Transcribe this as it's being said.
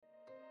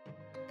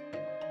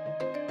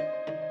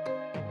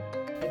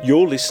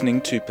You're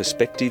listening to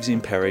Perspectives in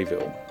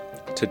Parryville.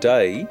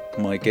 Today,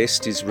 my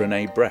guest is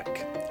Renee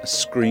Brack, a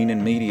screen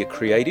and media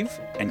creative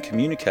and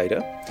communicator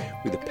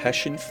with a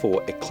passion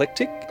for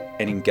eclectic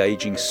and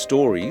engaging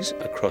stories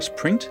across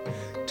print,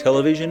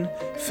 television,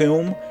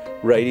 film,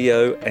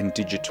 radio and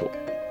digital.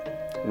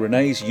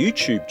 Renee's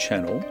YouTube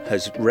channel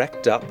has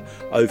racked up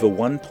over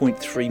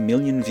 1.3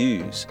 million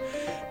views,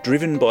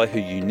 driven by her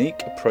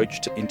unique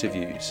approach to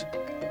interviews.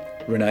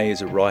 Renee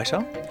is a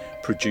writer,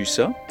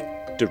 producer,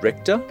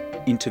 director,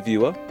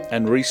 interviewer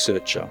and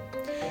researcher.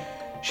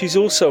 She's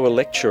also a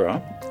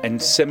lecturer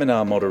and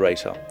seminar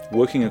moderator,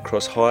 working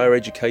across higher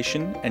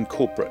education and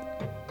corporate.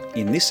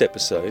 In this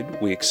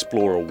episode, we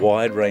explore a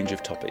wide range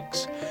of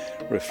topics,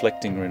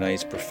 reflecting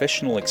Renee's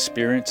professional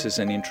experiences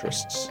and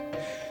interests: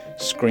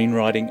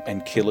 screenwriting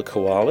and killer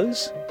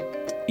koalas,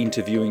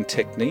 interviewing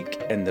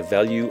technique and the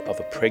value of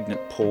a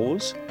pregnant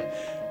pause,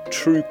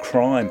 true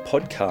crime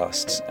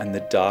podcasts and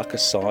the darker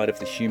side of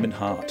the human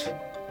heart.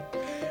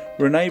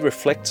 Renee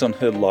reflects on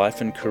her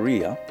life and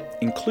career,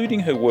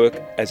 including her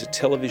work as a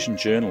television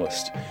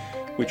journalist,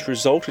 which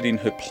resulted in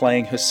her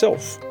playing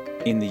herself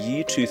in the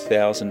year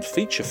 2000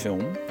 feature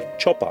film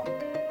Chopper.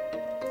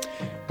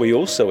 We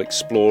also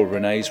explore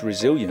Renee's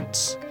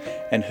resilience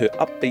and her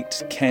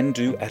upbeat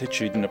can-do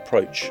attitude and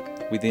approach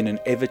within an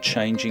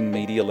ever-changing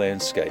media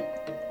landscape.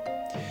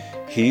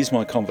 Here's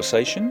my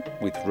conversation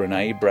with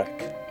Renee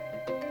Brack.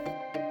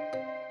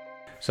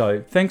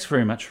 So, thanks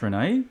very much,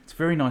 Renee. It's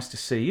very nice to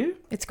see you.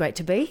 It's great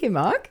to be here,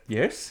 Mark.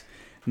 Yes.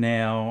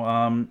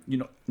 Now,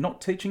 you're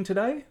not teaching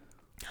today?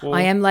 Or...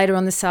 I am later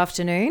on this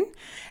afternoon,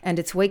 and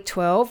it's week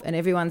 12, and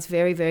everyone's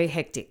very, very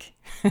hectic.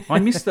 I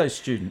miss those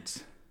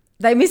students.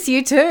 They miss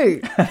you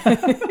too.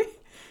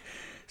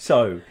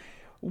 So,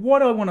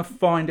 what I want to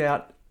find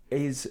out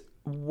is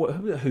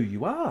who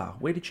you are.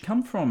 Where did you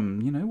come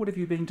from? You know, what have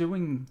you been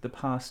doing the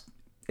past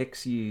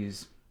X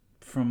years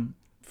from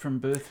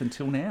birth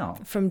until now?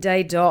 From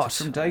day dot.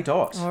 From day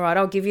dot. All right,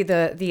 I'll give you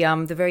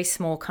the very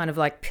small kind of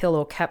like pill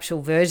or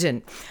capsule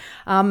version.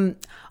 I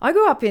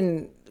grew up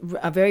in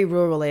a very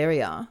rural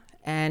area,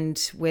 and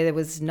where there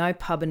was no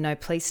pub and no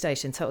police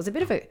station, so it was a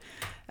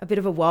bit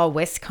of a Wild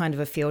West kind of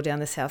a feel down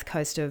the south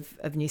coast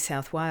of New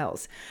South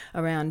Wales,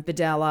 around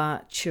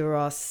Bedalla,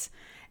 Churros,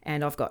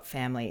 and I've got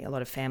a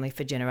lot of family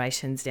for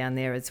generations down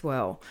there as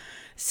well.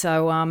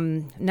 So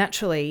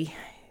naturally,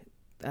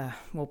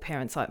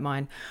 parents like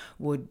mine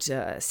would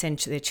send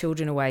their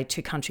children away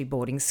to country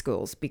boarding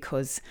schools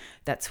because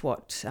that's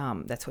what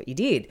you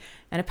did.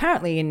 And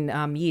apparently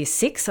in year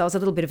 6, I was a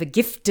little bit of a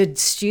gifted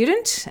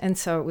student, and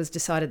so it was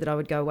decided that I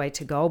would go away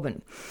to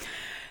Goulburn.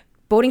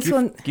 Boarding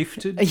school.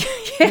 Gifted?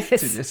 Yes.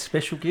 Gifted, a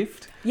special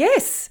gift?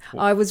 Yes.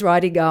 I was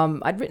writing,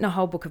 I'd written a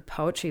whole book of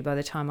poetry by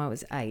the time I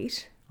was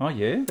 8. Oh,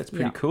 yeah? That's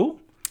pretty cool.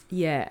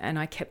 Yeah, and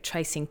I kept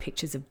tracing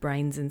pictures of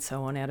brains and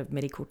so on out of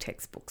medical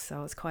textbooks, so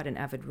I was quite an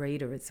avid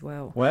reader as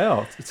well.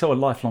 Wow, it's so a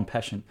lifelong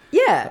passion.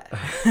 Yeah.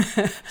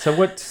 So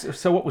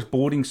what was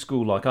boarding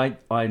school like?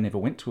 I never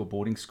went to a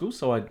boarding school,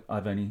 so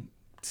I've only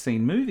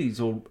seen movies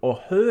or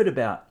heard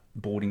about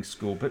boarding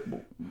school, but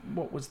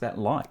what was that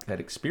like, that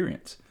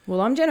experience?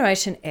 Well, I'm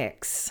Generation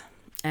X,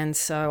 and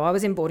so I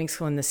was in boarding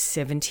school in the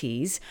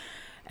 70s,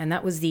 and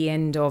that was the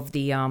end of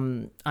the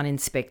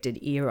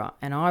uninspected era,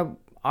 and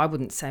I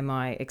wouldn't say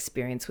my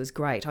experience was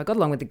great. I got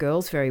along with the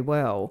girls very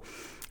well,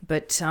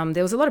 but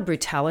there was a lot of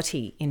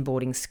brutality in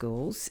boarding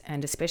schools,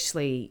 and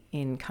especially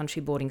in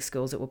country boarding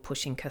schools that were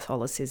pushing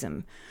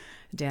Catholicism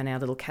down our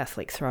little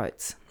Catholic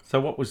throats. So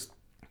what was,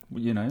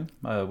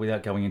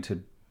 without going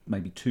into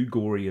maybe too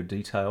gory a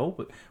detail,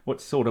 but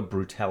what sort of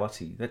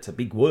brutality? That's a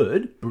big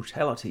word,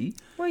 brutality.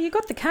 Well, you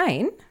got the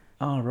cane.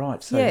 Oh,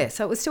 right. So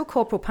it was still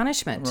corporal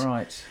punishment.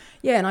 Right.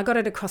 Yeah, and I got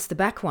it across the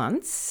back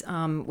once,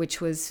 which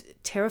was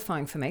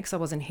terrifying for me because I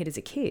wasn't hit as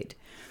a kid.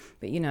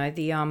 But,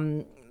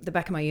 the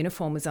back of my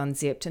uniform was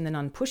unzipped and then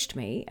unpushed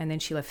me, and then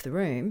she left the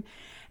room,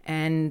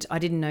 and I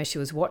didn't know she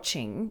was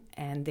watching.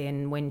 And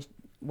then when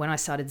I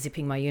started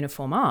zipping my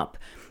uniform up,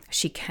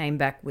 she came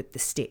back with the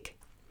stick.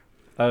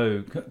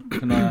 Oh,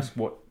 can I ask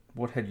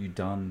what had you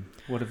done?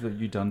 What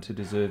have you done to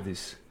deserve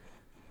this?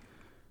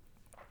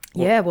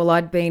 Yeah, well,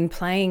 I'd been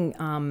playing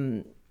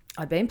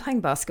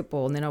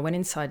basketball, and then I went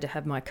inside to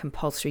have my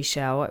compulsory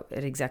shower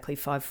at exactly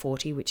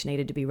 5:40, which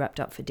needed to be wrapped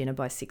up for dinner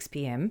by 6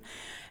 p.m.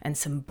 And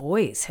some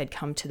boys had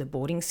come to the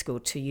boarding school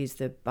to use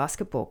the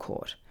basketball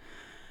court.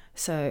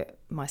 So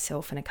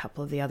myself and a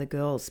couple of the other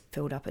girls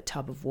filled up a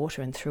tub of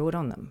water and threw it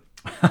on them.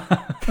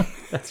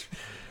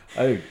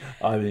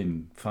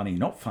 Funny,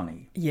 not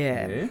funny.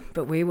 Yeah,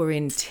 but we were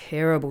in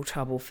terrible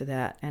trouble for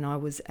that, and I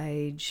was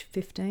age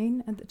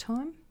 15 at the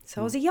time. So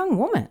I was a young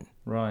woman.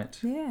 Right.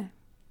 Yeah.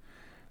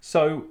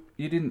 So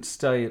you didn't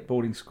stay at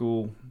boarding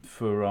school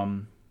for,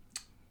 I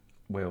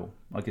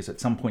guess at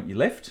some point you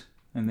left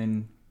and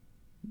then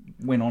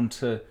went on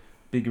to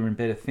bigger and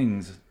better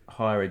things,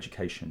 higher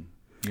education,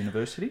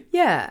 university?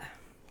 Yeah.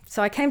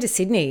 So I came to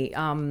Sydney,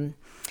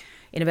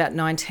 in about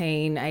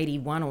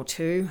 1981 or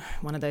two,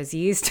 one of those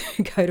years,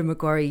 to go to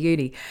Macquarie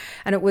Uni.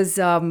 And it was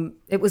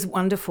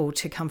wonderful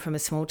to come from a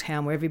small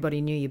town where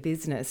everybody knew your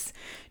business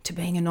to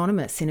being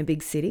anonymous in a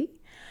big city,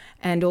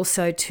 and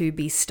also to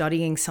be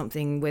studying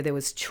something where there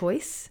was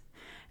choice.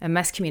 And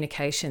mass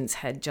communications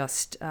had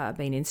just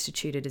been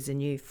instituted as a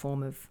new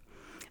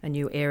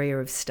area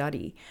of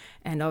study.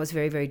 And I was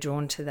very, very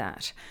drawn to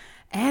that.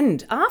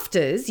 And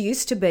AFTRS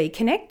used to be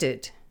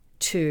connected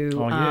to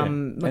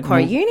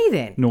Macquarie Uni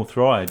then. North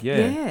Ryde,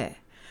 yeah. Yeah.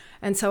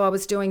 And so I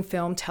was doing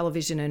film,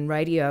 television and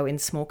radio in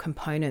small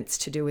components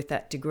to do with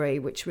that degree,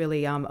 which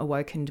really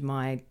awakened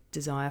my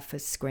desire for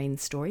screen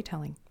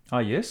storytelling. Oh,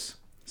 yes.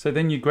 So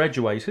then you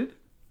graduated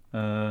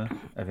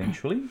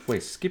eventually. We're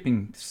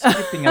skipping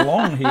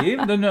along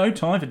here. There's no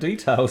time for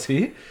details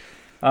here.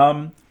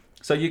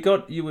 So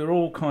you were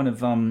all kind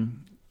of,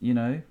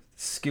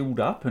 skilled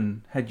up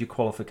and had your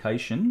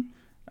qualification.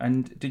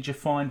 And did you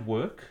find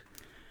work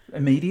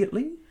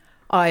immediately?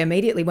 I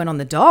immediately went on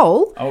the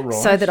dole right.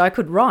 so that I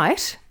could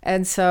write.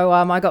 And so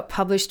I got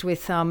published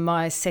with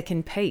my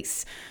second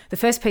piece. The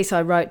first piece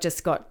I wrote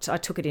I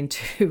took it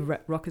into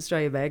Rock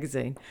Australia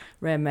magazine,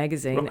 RAM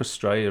magazine. Rock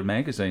Australia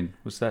magazine.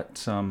 Was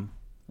that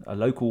a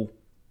local,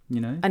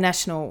 A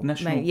national.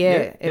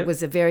 Yep. It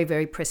was a very,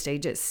 very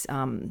prestigious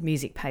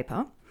music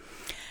paper.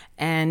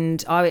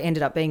 And I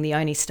ended up being the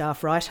only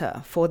staff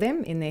writer for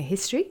them in their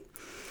history.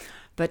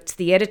 But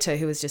the editor,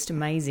 who was just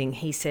amazing,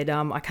 he said,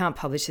 I can't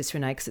publish this,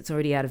 Renee, because it's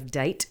already out of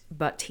date.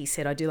 But he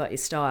said, I do like your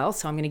style,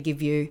 so I'm going to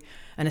give you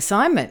an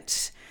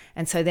assignment.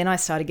 And so then I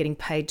started getting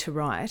paid to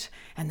write.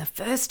 And the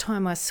first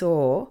time I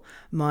saw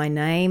my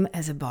name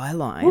as a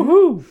byline,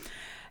 woohoo,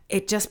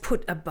 it just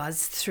put a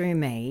buzz through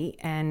me.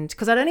 And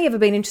because I'd only ever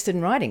been interested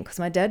in writing, because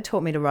my dad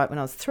taught me to write when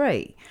I was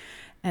 3.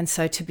 And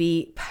so to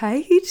be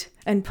paid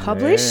and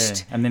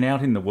published. And then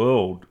out in the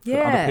world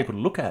for other people to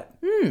look at.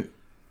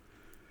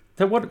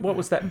 So what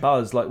was that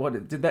buzz? Like,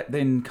 what did that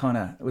then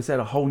was that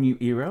a whole new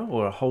era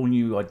or a whole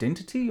new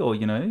identity? Or,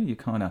 you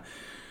kind of,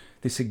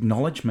 this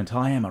acknowledgement,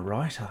 I am a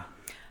writer.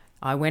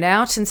 I went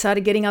out and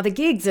started getting other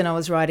gigs, and I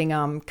was writing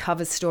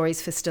cover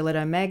stories for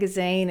Stiletto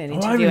magazine.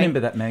 And I remember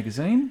that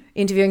magazine.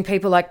 Interviewing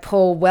people like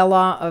Paul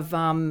Weller of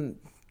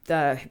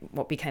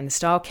what became the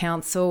Style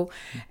Council,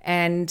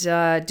 and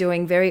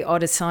doing very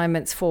odd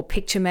assignments for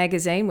Picture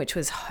magazine, which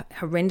was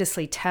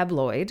horrendously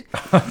tabloid.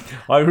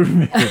 I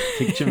remember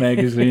Picture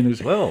magazine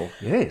as well.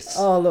 Yes.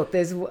 Oh, look,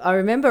 I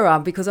remember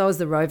because I was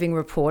the roving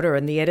reporter,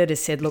 and the editor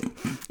said, look,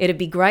 it'd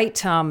be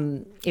great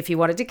if you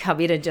wanted to come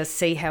in and just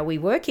see how we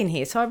work in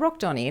here. So I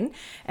rocked on in,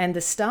 and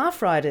the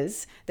staff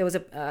writers, there was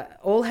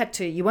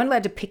you weren't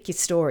allowed to pick your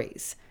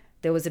stories.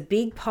 There was a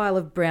big pile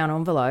of brown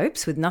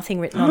envelopes with nothing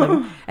written on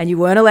them, and you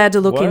weren't allowed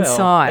to look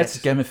inside. That's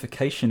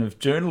gamification of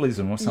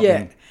journalism or something.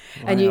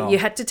 Yeah. Wow. And you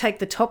had to take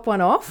the top one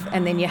off,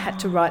 and then you had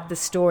to write the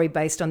story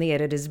based on the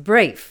editor's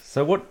brief.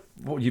 So what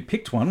you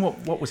picked one.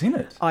 What was in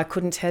it? I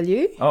couldn't tell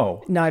you.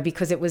 Oh. No,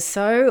 because it was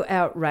so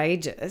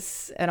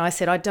outrageous. And I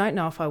said, I don't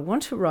know if I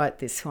want to write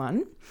this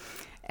one.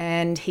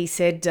 And he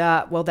said,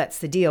 well, that's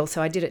the deal.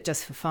 So I did it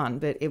just for fun.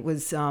 But it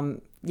was,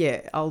 I'll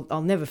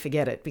never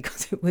forget it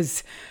because it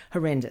was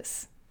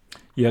horrendous.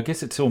 Yeah, I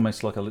guess it's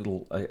almost like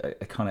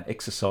a kind of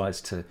exercise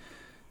to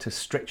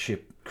stretch your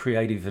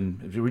creative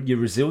and your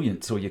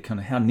resilience, or your kind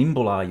of how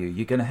nimble are you?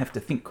 You're going to have to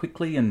think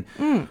quickly, and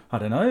I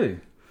don't know.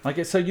 I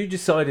guess so. You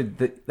decided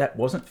that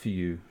wasn't for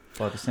you,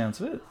 by the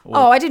sounds of it.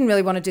 I didn't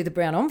really want to do the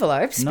brown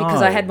envelopes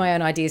because I had my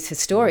own ideas for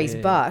stories.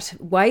 Yeah. But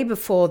way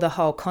before the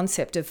whole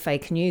concept of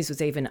fake news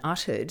was even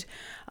uttered,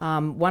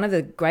 one of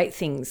the great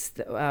things,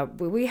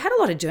 we had a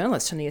lot of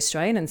journalists from The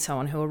Australian and so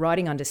on who were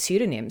writing under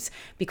pseudonyms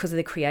because of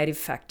the creative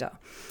factor.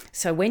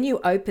 So when you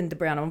opened the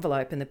brown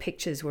envelope and the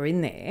pictures were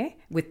in there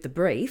with the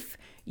brief,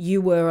 you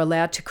were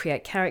allowed to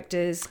create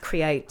characters,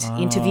 create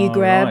interview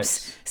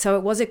grabs. Right. So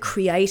it was a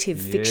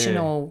creative,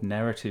 fictional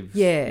narrative.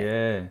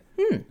 Yeah.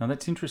 Now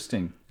that's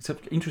interesting. It's an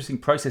interesting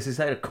process. Is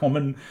that a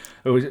common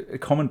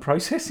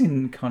process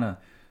in kind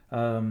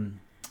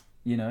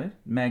of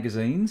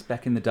magazines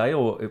back in the day,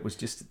 or it was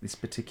just this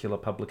particular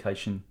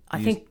publication?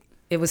 I think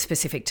it was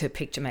specific to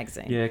Picture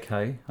magazine. Yeah,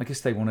 okay. I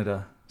guess they wanted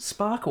a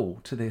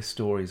sparkle to their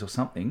stories or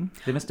something.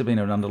 There must have been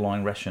an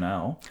underlying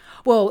rationale.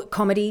 Well,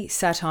 comedy,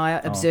 satire,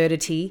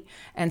 absurdity,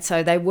 and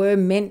so they were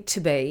meant to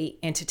be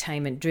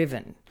entertainment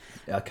driven.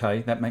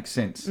 Okay, that makes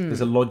sense. There's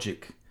a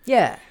logic.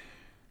 Yeah.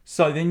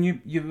 So then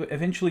you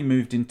eventually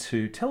moved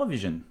into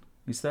television.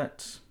 Is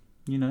that,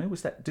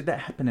 did that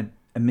happen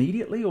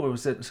immediately, or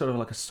was it sort of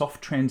like a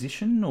soft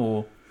transition,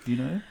 or,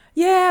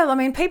 Yeah, I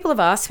mean, people have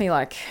asked me,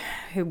 like,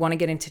 who want to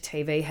get into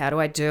TV, how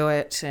do I do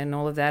it, and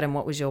all of that, and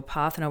what was your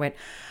path? And I went,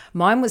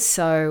 mine was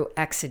so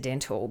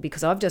accidental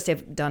because I've just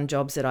done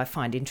jobs that I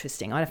find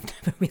interesting. I've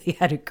never really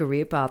had a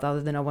career path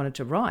other than I wanted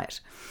to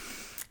write.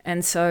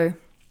 And so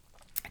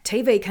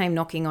TV came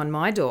knocking on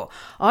my door.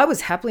 I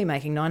was happily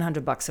making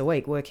 $900 a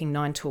week, working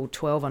 9 till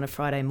 12 on a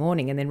Friday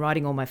morning, and then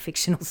writing all my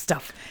fictional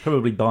stuff.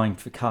 Probably buying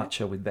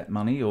focaccia with that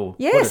money, or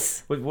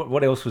yes.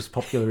 What else was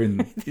popular in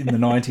the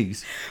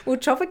 90s? Well,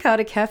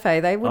 Tropicana Cafe,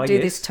 they would do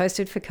this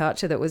toasted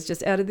focaccia that was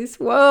just out of this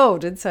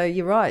world. And so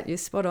you're right, you're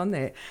spot on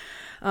there.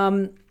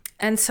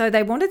 And so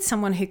they wanted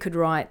someone who could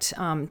write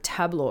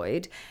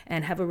tabloid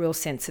and have a real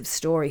sense of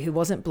story, who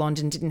wasn't blonde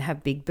and didn't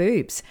have big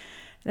boobs.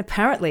 And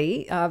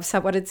apparently,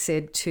 someone had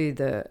said to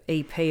the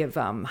EP of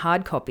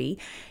Hard Copy,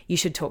 you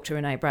should talk to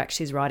Renee Brack.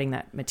 She's writing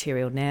that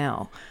material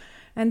now.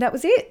 And that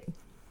was it.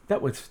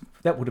 That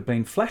would have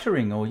been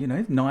flattering, or,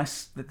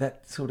 nice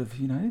that sort of,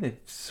 they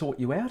sort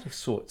you out of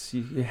sorts.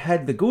 You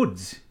had the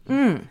goods.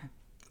 Mm.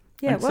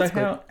 Yeah, and it was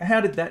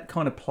how did that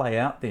kind of play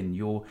out then,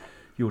 your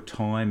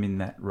time in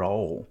that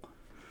role?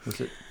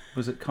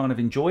 Was it kind of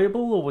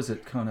enjoyable, or was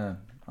it kind of,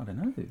 I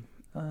don't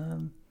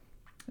know,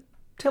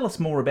 tell us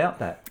more about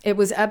that. It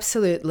was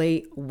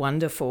absolutely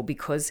wonderful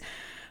because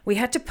we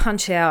had to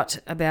punch out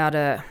about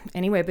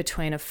anywhere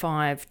between a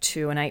 5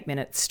 to an 8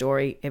 minute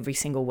story every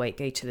single week,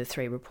 each of the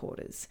 3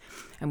 reporters.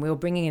 And we were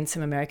bringing in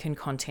some American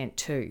content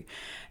too.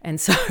 And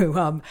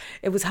so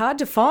it was hard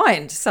to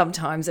find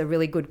sometimes a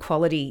really good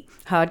quality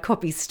hard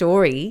copy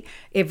story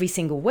every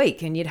single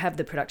week. And you'd have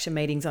the production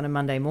meetings on a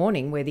Monday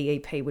morning where the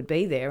EP would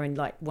be there and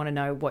want to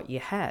know what you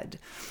had.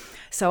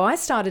 So I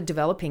started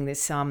developing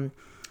this,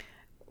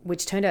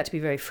 which turned out to be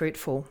very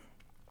fruitful,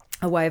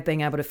 a way of being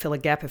able to fill a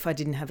gap if I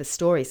didn't have a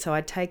story. So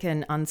I'd take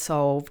an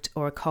unsolved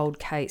or a cold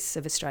case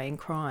of Australian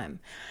crime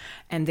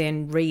and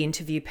then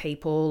re-interview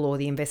people or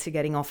the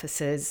investigating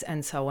officers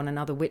and so on and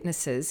other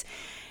witnesses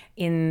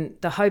in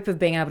the hope of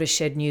being able to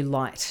shed new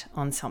light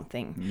on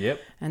something.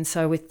 Yep. And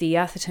so with the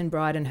Atherton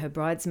bride and her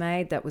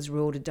bridesmaid, that was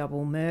ruled a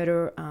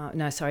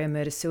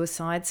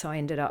murder-suicide. So I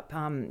ended up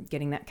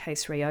getting that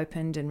case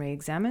reopened and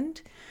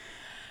re-examined.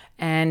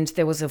 And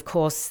there was, of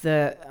course,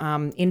 the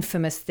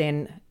infamous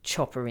then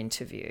Chopper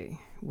interview,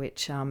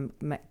 which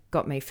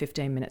got me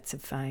 15 minutes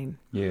of fame.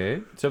 Yeah.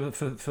 So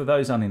for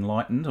those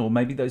unenlightened, or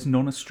maybe those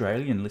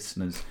non-Australian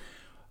listeners,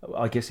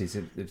 I guess he's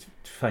a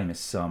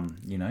famous,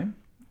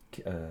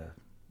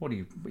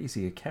 is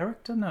he a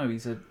character? No,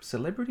 he's a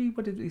celebrity.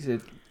 He's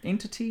an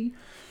entity?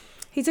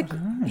 He's a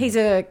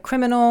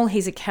criminal.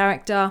 He's a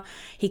character.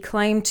 He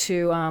claimed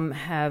to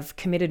have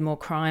committed more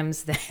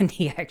crimes than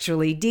he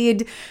actually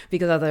did,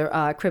 because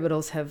other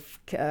criminals have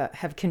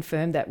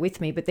confirmed that with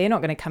me. But they're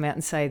not going to come out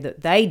and say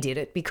that they did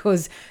it,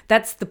 because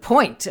that's the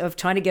point of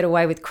trying to get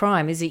away with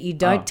crime, is that you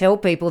don't tell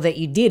people that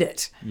you did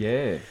it.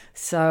 Yeah.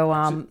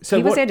 So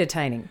he was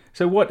entertaining.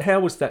 So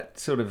how was that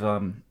sort of?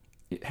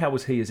 How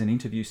was he as an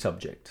interview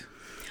subject?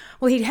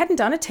 Well, he hadn't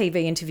done a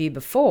TV interview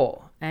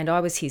before, and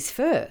I was his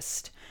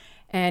first.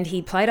 And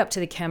he played up to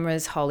the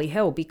cameras, holy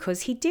hell,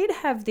 because he did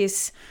have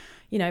this,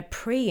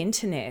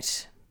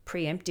 pre-internet,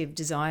 preemptive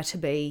desire to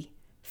be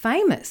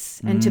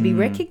famous and to be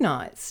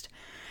recognised.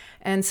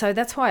 And so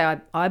that's why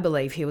I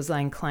believe he was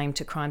laying claim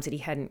to crimes that he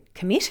hadn't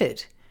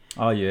committed.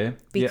 Oh, yeah.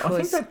 I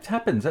think that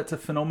happens. That's a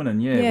phenomenon,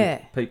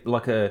 yeah. With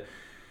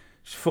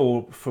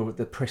people for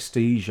the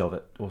prestige of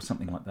it or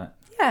something like that.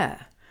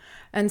 Yeah.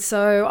 And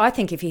so I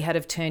think if he had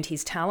have turned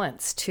his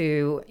talents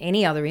to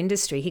any other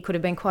industry, he could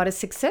have been quite a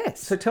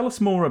success. So tell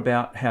us more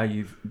about how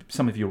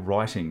some of your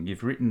writing.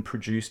 You've written,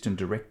 produced and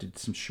directed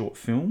some short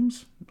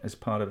films as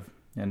part of,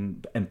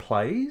 and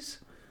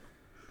plays.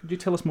 Could you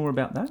tell us more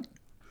about that?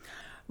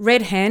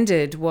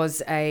 Red-Handed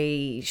was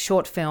a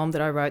short film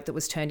that I wrote that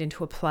was turned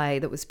into a play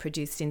that was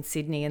produced in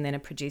Sydney, and then a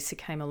producer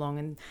came along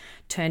and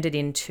turned it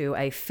into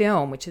a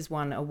film, which has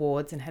won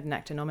awards and had an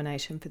actor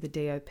nomination for the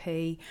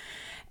DOP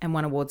and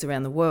won awards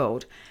around the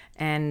world.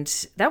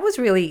 And that was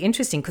really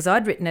interesting because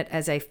I'd written it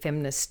as a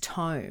feminist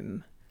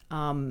tome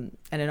and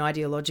an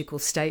ideological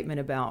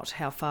statement about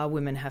how far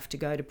women have to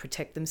go to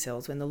protect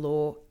themselves when the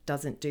law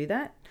doesn't do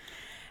that.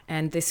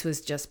 And this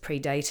was just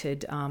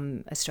predated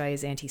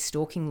Australia's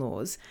anti-stalking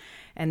laws.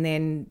 And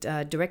then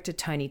director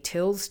Tony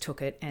Tills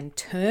took it and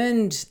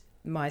turned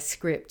my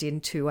script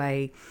into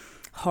a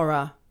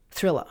horror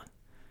thriller.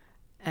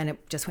 And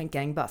it just went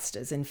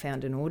gangbusters and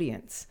found an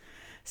audience.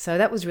 So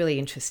that was really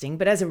interesting.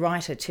 But as a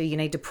writer too, you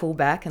need to pull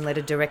back and let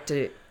a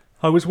director...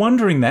 I was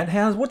wondering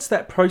what's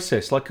that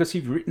process like? Because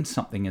you've written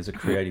something as a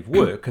creative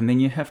work and then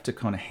you have to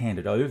kind of hand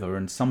it over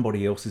and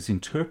somebody else is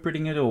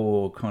interpreting it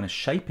or kind of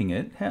shaping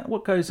it.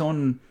 What goes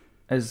on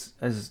as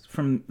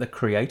from the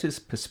creator's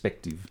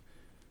perspective?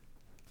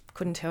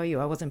 Couldn't tell you.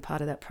 I wasn't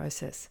part of that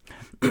process.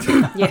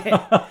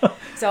 Yeah.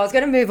 So I was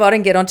going to move on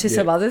and get onto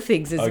some other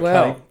things as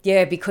well.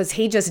 Yeah, because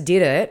he just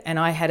did it, and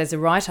I had, as a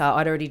writer,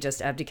 I'd already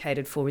just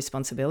abdicated full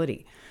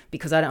responsibility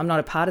because I'm not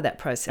a part of that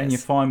process. And you're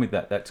fine with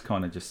that? That's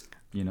kind of just,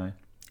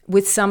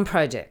 With some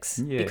projects,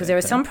 because there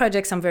are some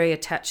projects I'm very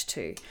attached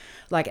to.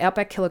 Like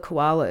Outback Killer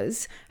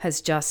Koalas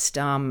has just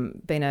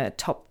been a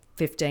top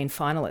 15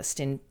 finalist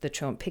in the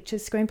Truant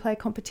Pictures screenplay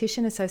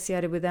competition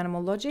associated with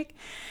Animal Logic.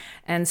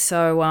 And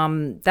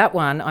so that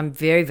one I'm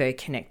very, very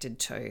connected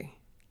to.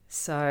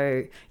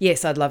 So,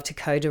 yes, I'd love to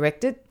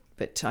co-direct it,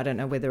 but I don't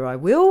know whether I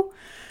will.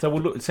 So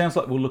it sounds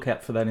like we'll look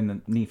out for that in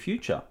the near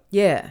future.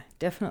 Yeah,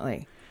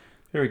 definitely.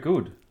 Very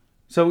good.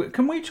 So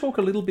can we talk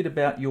a little bit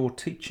about your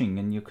teaching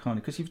and your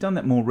because you've done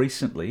that more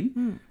recently.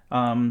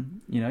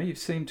 You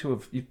seem to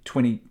have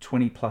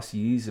 20 plus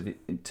years of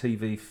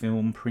TV,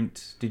 film,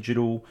 print,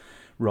 digital,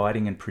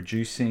 writing and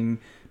producing,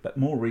 but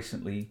more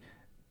recently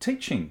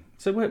teaching.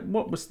 So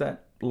what was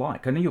that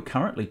like? I know you're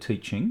currently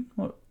teaching.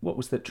 What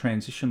was that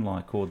transition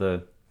like,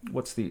 or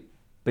what's been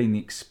the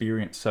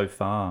experience so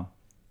far?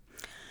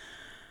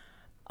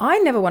 I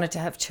never wanted to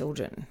have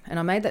children, and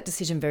I made that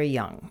decision very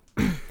young.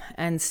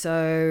 And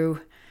so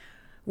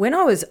when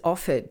I was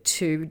offered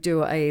to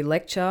do a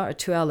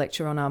 2-hour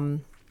lecture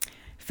on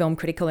film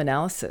critical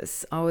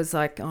analysis, I was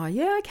like, oh,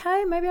 yeah,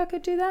 okay, maybe I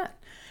could do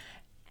that.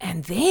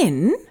 And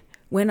then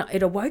when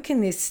it awoke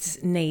in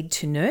this need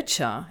to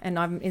nurture,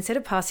 and instead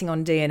of passing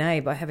on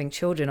DNA by having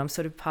children, I'm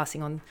sort of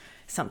passing on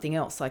something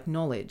else like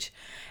knowledge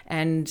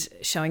and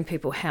showing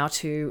people how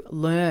to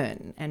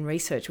learn and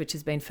research, which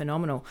has been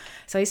phenomenal.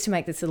 So I used to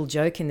make this little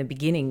joke in the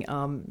beginning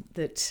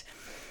that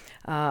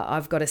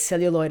I've got a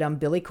celluloid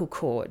umbilical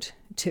cord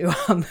to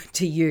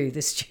you,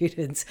 the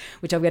students,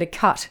 which I'm going to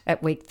cut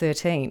at week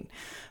 13.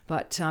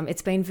 But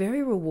it's been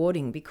very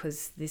rewarding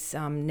because this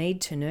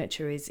need to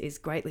nurture is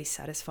greatly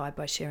satisfied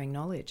by sharing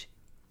knowledge.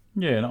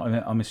 Yeah, and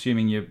I'm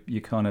assuming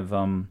you kind of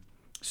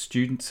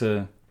students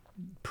are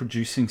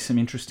producing some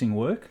interesting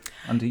work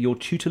under your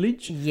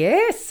tutelage?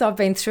 Yes, I've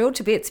been thrilled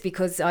to bits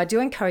because I do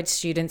encourage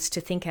students to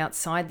think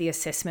outside the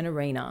assessment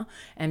arena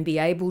and be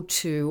able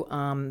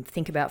to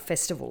think about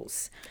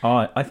festivals.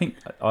 I think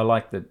I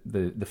like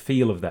the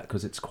feel of that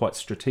because it's quite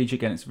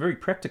strategic and it's very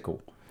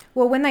practical.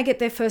 Well, when they get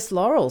their first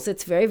laurels,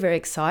 it's very, very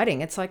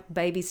exciting. It's like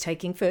babies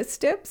taking first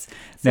steps.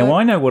 Now,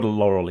 I know what a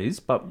laurel is,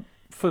 but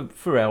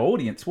for our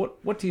audience,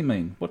 what do you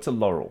mean? What's a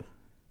laurel?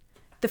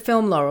 The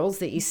film laurels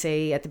that you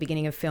see at the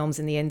beginning of films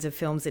and the ends of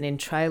films and in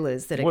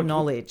trailers that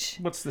acknowledge.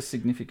 What's the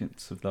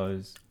significance of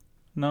those?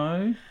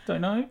 No,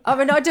 don't know. I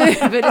mean, I do,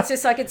 but it's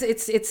just like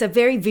it's a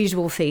very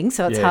visual thing,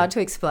 so it's hard to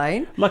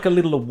explain. Like a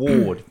little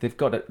award, they've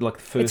got it like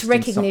first. It's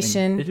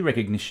recognition. It's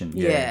recognition.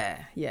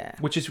 Yeah.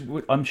 Which is,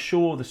 I'm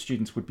sure the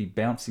students would be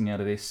bouncing out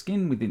of their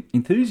skin with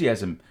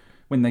enthusiasm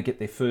when they get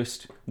their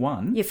first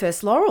one. Your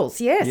first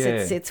laurels, yes,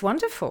 it's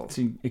wonderful. It's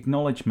an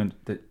acknowledgement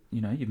that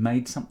you've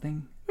made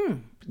something.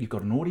 You've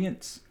got an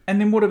audience. And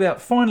then what about,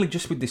 finally,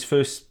 just with this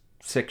first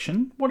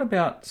section, what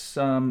about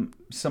some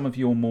of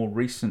your more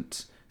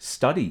recent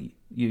study?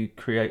 You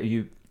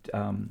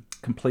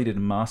completed a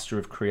Master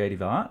of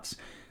Creative Arts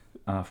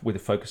with a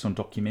focus on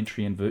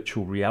documentary and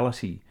virtual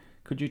reality.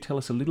 Could you tell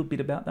us a little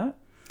bit about that?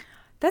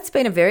 That's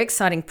been a very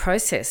exciting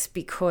process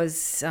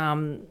because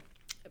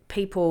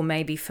people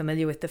may be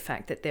familiar with the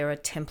fact that there are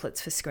templates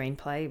for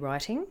screenplay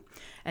writing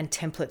and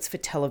templates for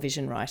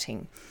television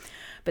writing.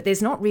 But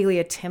there's not really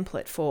a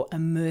template for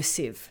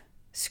immersive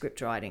script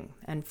writing.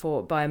 And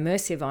by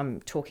immersive, I'm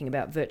talking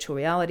about virtual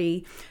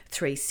reality,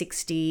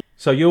 360.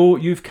 So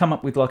you've come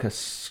up with like a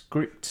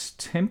script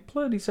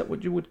template? Is that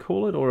what you would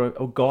call it? Or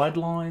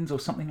guidelines or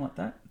something like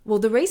that? Well,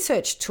 the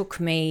research took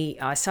me,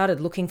 I started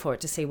looking for it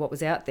to see what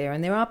was out there.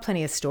 And there are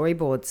plenty of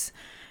storyboards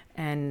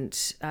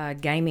and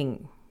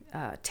gaming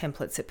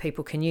templates that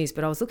people can use,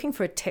 but I was looking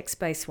for a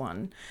text-based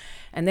one,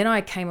 and then I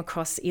came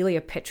across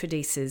Ilya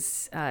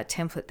Petrodis's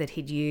template that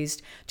he'd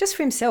used just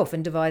for himself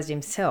and devised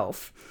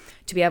himself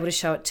to be able to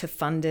show it to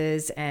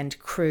funders and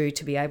crew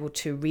to be able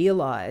to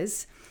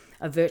realise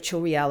a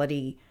virtual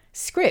reality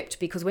script,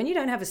 because when you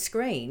don't have a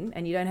screen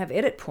and you don't have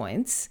edit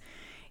points,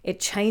 it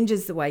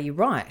changes the way you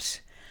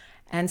write.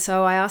 And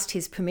so I asked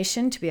his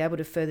permission to be able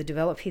to further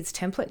develop his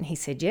template, and he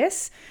said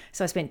yes.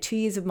 So I spent 2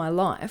 years of my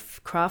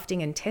life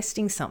crafting and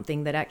testing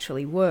something that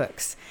actually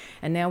works.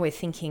 And now we're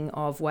thinking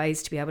of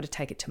ways to be able to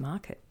take it to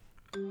market.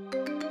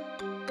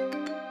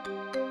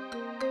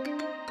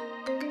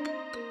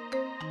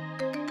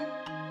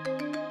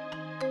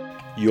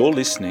 You're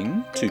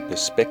listening to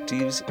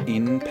Perspectives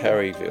in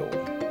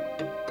Parryville.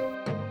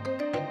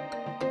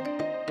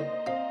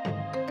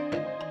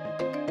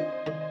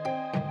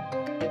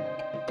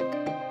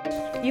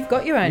 You've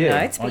got your own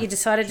notes, but you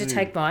decided to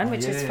take mine,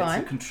 which is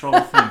fine. It's a control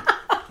thing,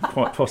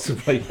 quite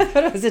possibly. I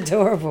thought it was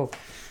adorable.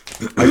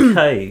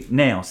 Okay,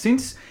 now,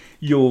 since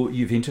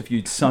you've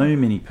interviewed so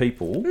many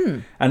people,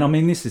 and I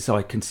mean,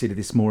 I consider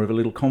this more of a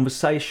little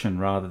conversation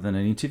rather than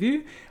an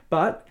interview,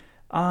 but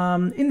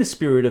in the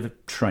spirit of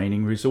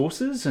training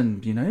resources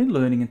and,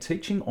 learning and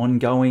teaching,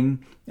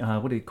 ongoing,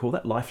 what do you call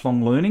that,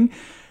 lifelong learning,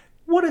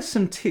 what are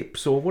some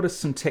tips or what are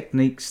some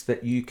techniques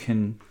that you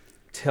can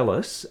tell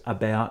us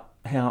about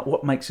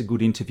what makes a good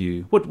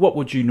interview? What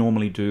would you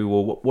normally do,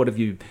 or what have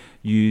you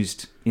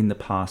used in the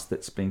past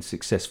that's been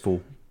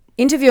successful?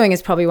 Interviewing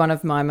is probably one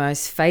of my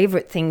most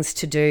favourite things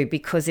to do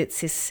because it's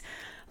this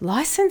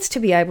license to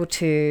be able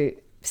to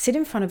sit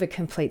in front of a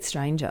complete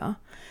stranger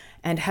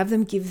and have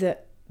them give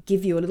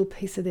you a little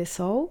piece of their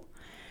soul.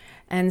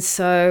 And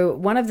so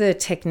one of the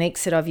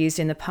techniques that I've used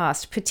in the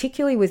past,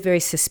 particularly with very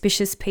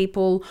suspicious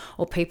people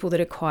or people that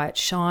are quite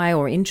shy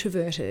or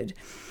introverted,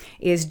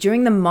 is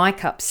during the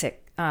mic up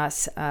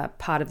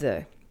part of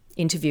the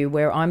interview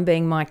where I'm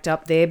being mic'd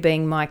up, they're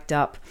being mic'd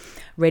up,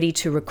 ready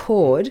to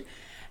record.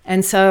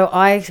 And so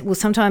I will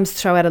sometimes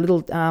throw out a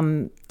little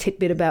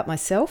tidbit about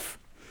myself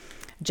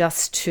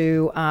just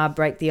to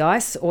break the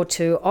ice or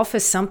to offer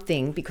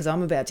something because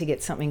I'm about to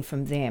get something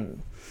from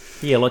them.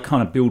 Yeah, like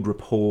kind of build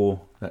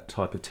rapport, that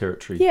type of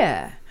territory.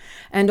 Yeah.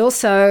 And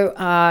also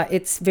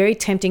it's very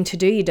tempting to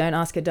do. You don't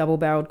ask a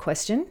double-barreled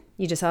question.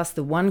 You just ask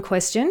the one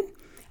question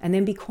and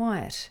then be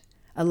quiet.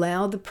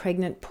 Allow the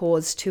pregnant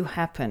pause to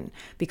happen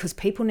because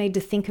people need to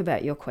think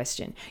about your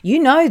question. You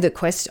know the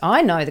question.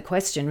 I know the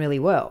question really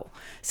well,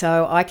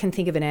 so I can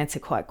think of an answer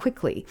quite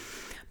quickly.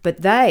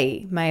 But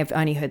they may have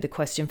only heard the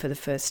question for the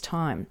first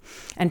time.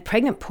 And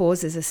pregnant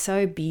pauses are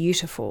so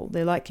beautiful.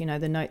 They're like,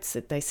 the notes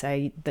that they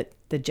say that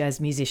the jazz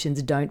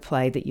musicians don't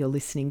play that you're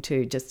listening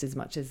to just as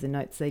much as the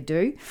notes they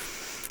do.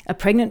 A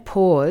pregnant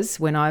pause,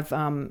 when I've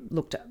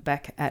looked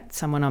back at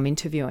someone I'm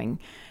interviewing,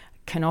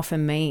 can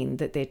often mean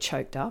that they're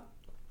choked up,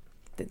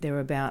 that they're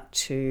about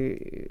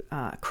to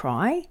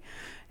cry.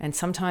 And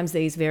sometimes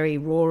these very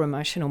raw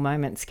emotional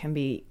moments can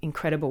be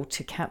incredible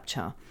to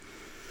capture.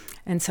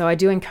 And so I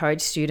do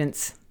encourage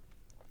students,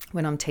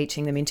 when I'm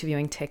teaching them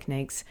interviewing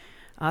techniques,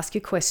 ask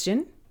your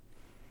question,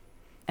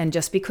 and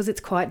just because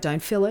it's quiet,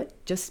 don't fill it.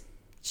 Just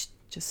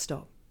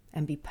stop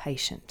and be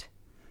patient.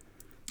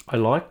 I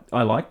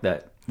like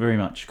that very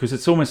much because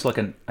it's almost like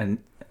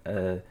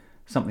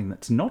something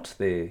that's not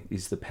there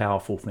is the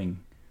powerful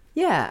thing.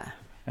 Yeah.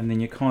 And then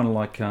you're kind of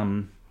like,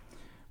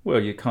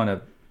 you're kind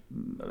of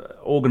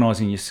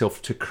organising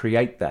yourself to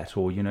create that,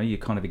 or you're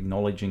kind of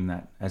acknowledging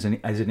that as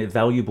an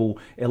valuable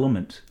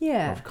element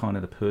of kind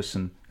of the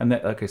person, and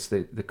that I guess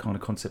the kind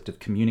of concept of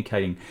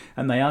communicating,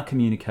 and they are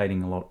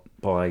communicating a lot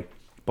by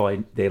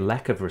their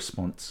lack of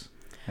response,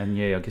 and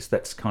I guess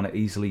that's kind of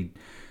easily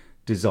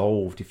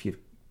dissolved if you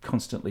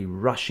constantly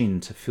rush in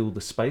to fill the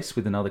space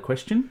with another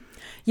question.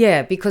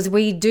 Yeah, because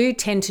we do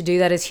tend to do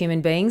that as human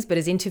beings, but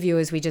as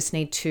interviewers we just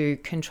need to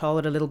control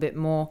it a little bit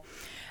more.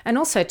 And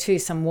also, too,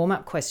 some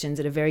warm-up questions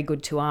that are very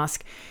good to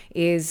ask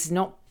is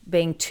not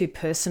being too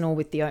personal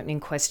with the opening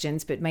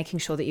questions, but making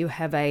sure that you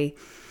have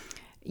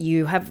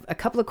a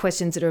couple of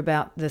questions that are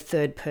about the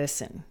third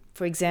person.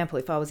 For example,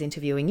 if I was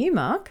interviewing you,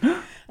 Mark...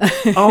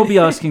 I'll be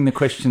asking the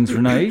questions,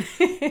 Renee.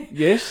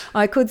 Yes?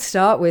 I could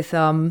start with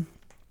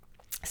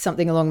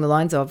something along the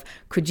lines of,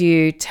 could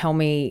you tell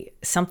me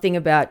something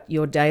about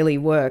your daily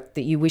work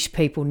that you wish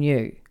people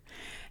knew?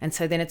 And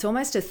so then it's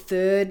almost a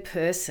third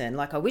person,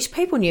 like I wish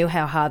people knew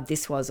how hard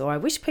this was, or I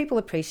wish people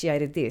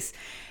appreciated this.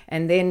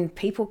 And then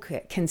people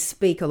can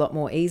speak a lot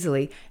more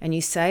easily, and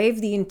you save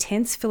the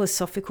intense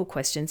philosophical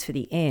questions for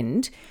the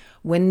end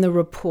when the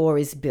rapport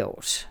is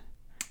built.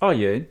 Oh,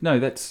 yeah. No,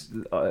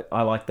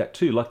 I like that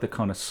too, like the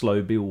kind of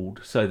slow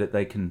build so that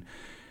they can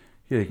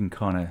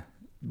kind of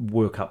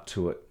work up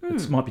to it.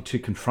 It might be too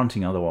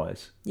confronting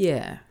otherwise.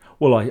 Yeah.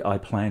 Well, I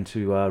plan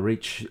to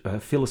reach a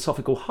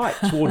philosophical height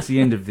towards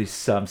the end of this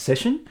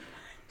session,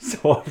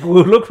 so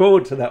we'll look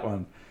forward to that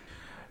one.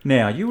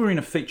 Now, you were in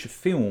a feature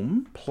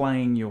film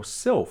playing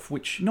yourself,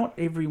 which not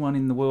everyone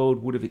in the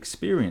world would have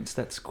experienced.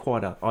 That's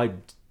I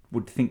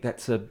would think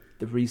that's a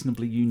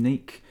reasonably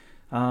unique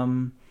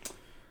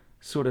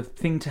sort of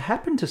thing to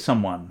happen to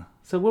someone.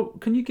 So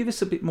can you give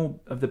us a bit more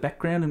of the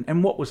background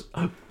and what was...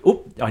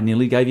 Oh, I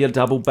nearly gave you a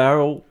double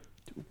barrel.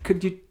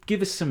 Could you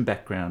give us some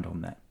background on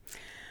that?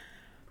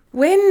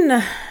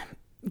 When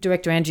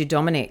director Andrew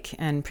Dominik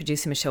and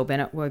producer Michelle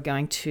Bennett were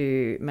going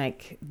to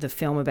make the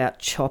film about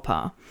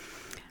Chopper,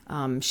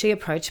 she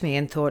approached me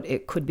and thought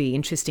it could be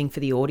interesting for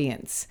the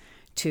audience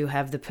to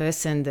have the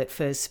person that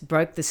first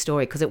broke the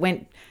story, because it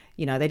went,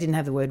 they didn't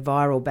have the word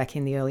viral back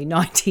in the early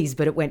 90s,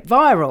 but it went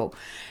viral.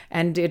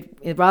 And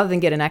it rather than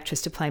get an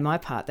actress to play my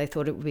part, they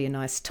thought it would be a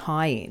nice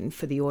tie-in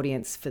for the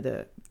audience for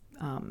the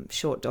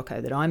short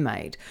doco that I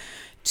made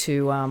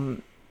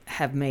to...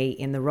 have me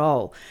in the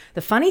role.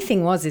 The funny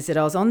thing is that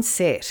I was on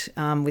set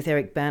with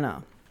Eric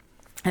Bana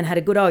and had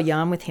a good old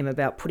yarn with him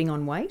about putting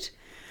on weight,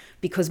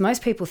 because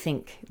most people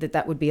think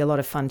that would be a lot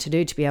of fun to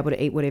do, to be able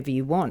to eat whatever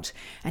you want.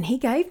 And he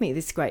gave me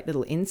this great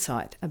little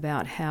insight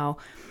about how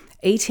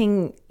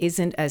eating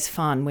isn't as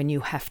fun when you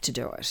have to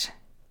do it.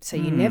 So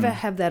you never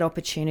have that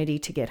opportunity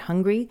to get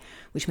hungry,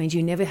 which means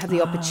you never have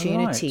the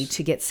opportunity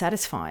to get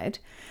satisfied.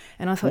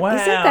 And I thought,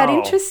 isn't that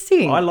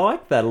interesting? I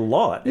like that a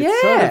lot.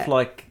 It's sort of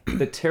like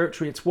the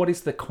territory. It's what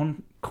is the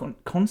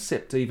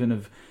concept even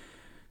of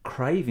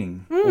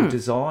craving or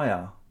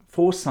desire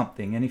for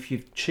something. And if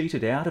you've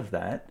cheated out of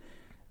that,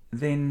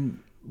 then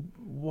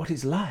what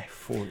is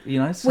life? Or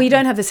well, you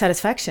don't have the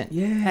satisfaction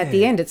at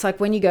the end. It's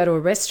like when you go to a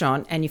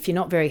restaurant and if you're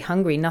not very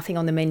hungry, nothing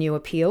on the menu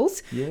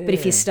appeals. Yeah. But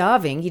if you're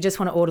starving, you just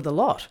want to order the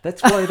lot.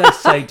 That's why they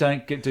say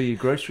don't do your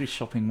grocery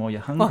shopping while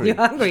you're hungry. While you're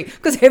hungry,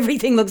 because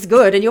everything looks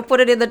good and you'll put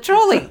it in the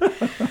trolley.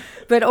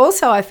 But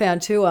also I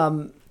found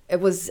too, it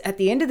was at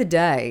the end of the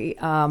day,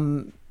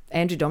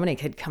 Andrew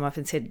Dominik had come up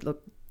and said,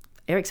 look,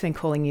 Eric's been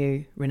calling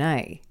you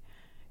Renee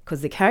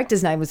because the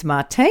character's name was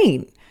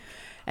Martine.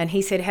 And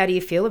he said, "How do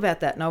you feel about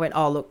that?" And I went,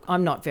 "Oh, look,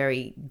 I'm not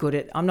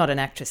an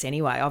actress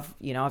anyway.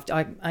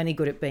 I'm only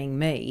good at being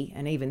me.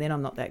 And even then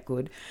I'm not that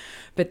good."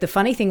 But the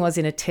funny thing was,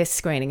 in a test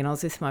screening, and I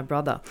was with my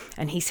brother,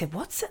 and he said,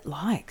 "What's it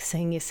like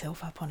seeing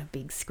yourself up on a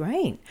big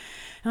screen?"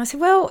 And I said,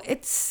 "Well,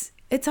 it's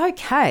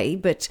okay,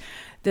 but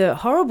the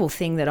horrible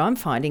thing that I'm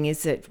finding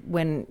is that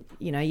when,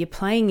 you're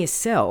playing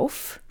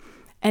yourself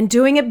and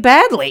doing it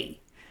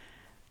badly,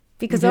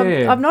 because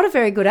I'm not a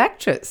very good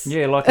actress."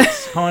 Yeah, like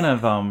it's kind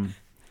of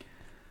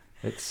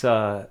it's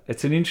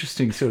an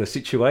interesting sort of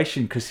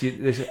situation, because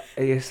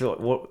there's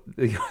what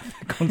the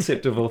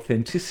concept of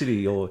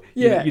authenticity, or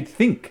you'd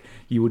think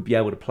you would be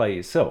able to play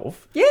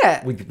yourself,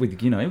 with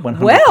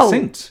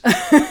 100%.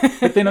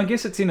 But then I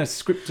guess it's in a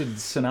scripted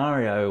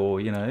scenario,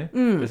 or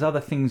there's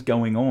other things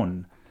going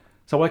on.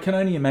 So I can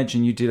only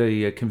imagine you did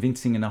a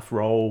convincing enough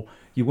role.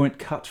 You weren't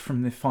cut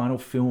from the final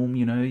film.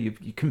 You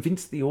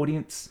convinced the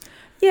audience.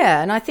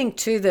 Yeah, and I think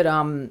too that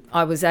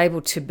I was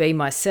able to be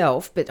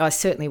myself, but I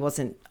certainly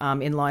wasn't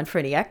in line for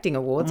any acting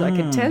awards, I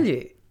can tell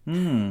you.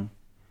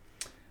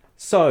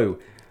 So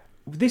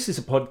this is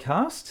a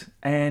podcast,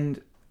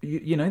 and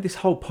this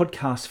whole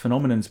podcast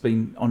phenomenon's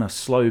been on a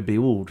slow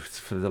build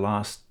for the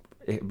last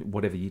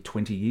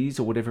 20 years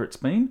or whatever it's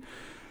been.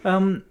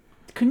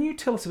 Can you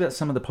tell us about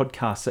some of the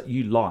podcasts that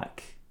you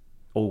like,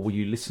 or will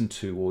you listen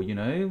to, or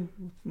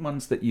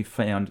ones that you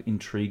found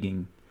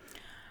intriguing?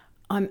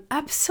 I'm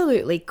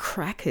absolutely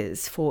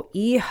crackers for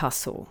Ear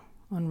Hustle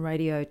on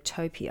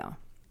Radiotopia.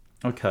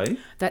 Okay.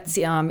 That's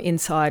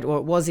inside, or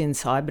it was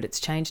inside, but it's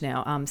changed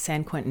now,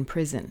 San Quentin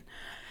Prison.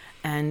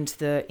 And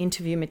the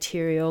interview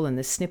material and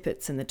the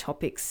snippets and the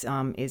topics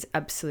is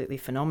absolutely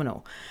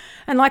phenomenal.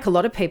 And like a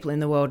lot of people in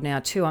the world now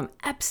too, I'm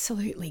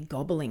absolutely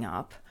gobbling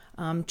up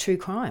true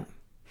crime.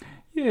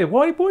 Yeah,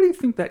 why do you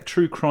think that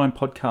true crime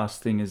podcast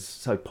thing is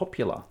so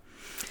popular?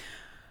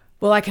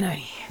 Well, I can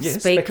only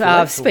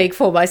speak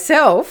for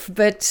myself,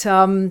 but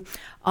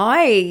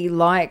I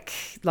like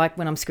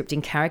when I'm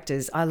scripting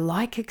characters, I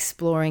like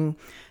exploring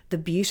the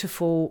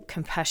beautiful,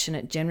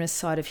 compassionate, generous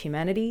side of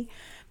humanity,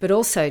 but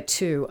also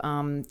too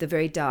the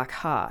very dark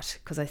heart,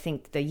 because I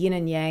think the yin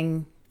and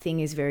yang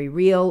thing is very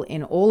real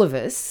in all of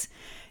us,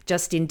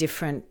 just in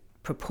different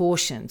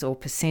proportions or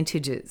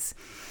percentages.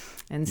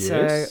 And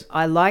so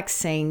I like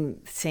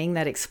seeing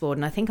that explored,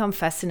 and I think I'm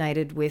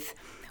fascinated with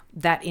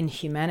that in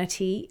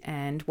humanity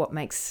and what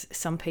makes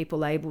some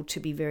people able to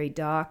be very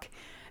dark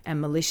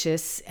and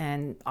malicious,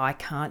 and I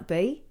can't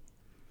be.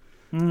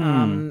 So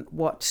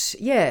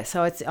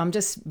I'm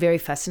just very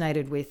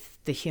fascinated with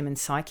the human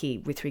psyche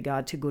with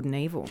regard to good and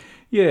evil.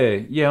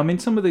 Yeah. I mean,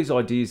 some of these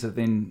ideas are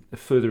then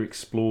further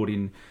explored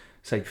in,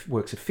 say,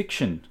 works of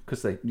fiction,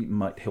 because they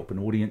might help an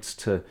audience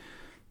to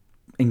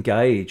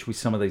engage with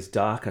some of these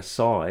darker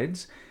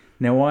sides.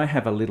 Now, I've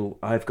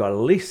got a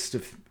list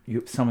of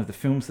some of the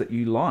films that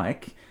you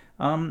like.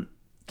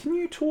 Can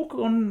you talk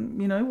on,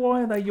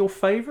 why are they your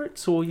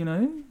favourites? Or,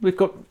 we've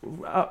got,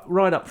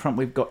 right up front,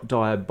 we've got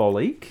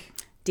Diabolique.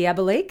 I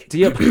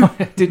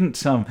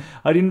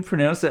didn't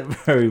pronounce that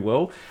very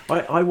well.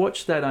 I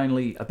watched that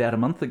only about a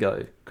month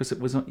ago, because it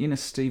was in a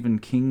Stephen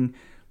King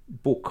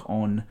book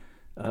on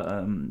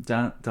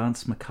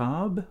Danse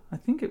Macabre. I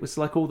think it was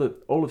like all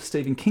of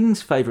Stephen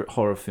King's favourite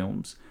horror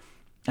films,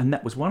 and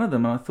that was one of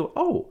them. And I thought,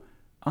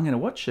 I'm going to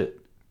watch it,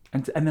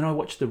 and then I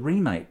watched the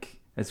remake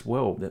as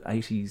well, the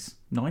 80s,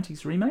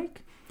 90s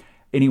remake.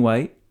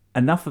 Anyway,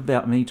 enough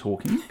about me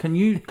talking. Can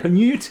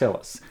you tell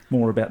us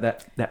more about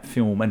that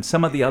film and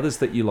some of the others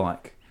that you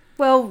like?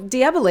 Well,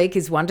 Diabolique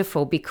is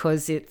wonderful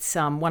because it's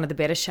one of the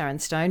better Sharon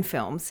Stone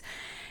films,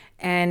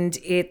 and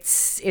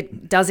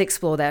it does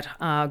explore that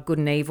good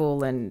and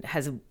evil, and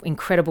has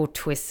incredible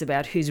twists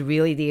about who's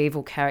really the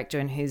evil character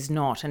and who's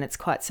not, and it's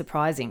quite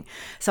surprising.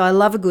 So I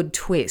love a good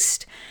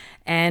twist.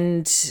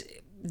 And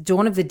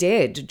Dawn of the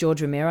Dead,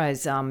 George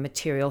Romero's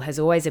material, has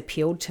always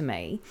appealed to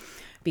me,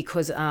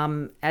 because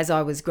as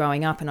I was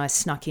growing up and I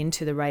snuck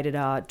into the rated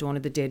R Dawn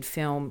of the Dead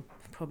film,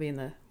 probably in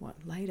the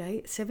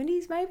late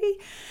 70s maybe,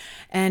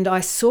 and I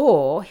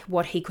saw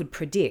what he could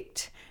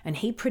predict. And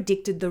he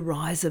predicted the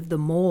rise of the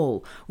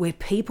mall, where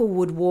people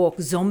would walk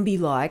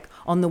zombie-like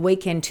on the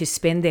weekend to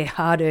spend their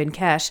hard-earned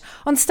cash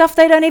on stuff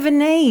they don't even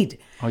need.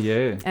 Oh,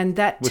 yeah. And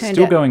that we're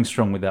still going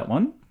strong with that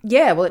one.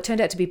 Yeah, well, it turned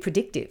out to be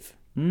predictive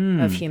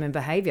of human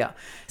behaviour.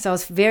 So I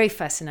was very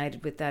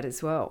fascinated with that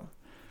as well.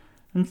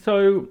 And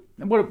so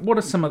what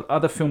are some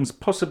other films,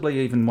 possibly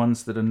even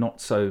ones that are not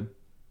so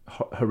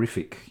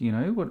horrific?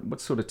 What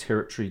sort of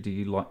territory do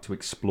you like to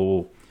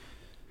explore?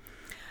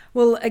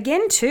 Well,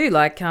 again, too,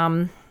 like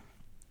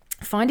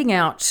finding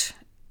out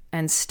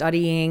and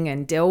studying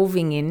and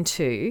delving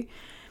into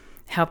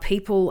how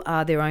people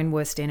are their own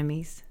worst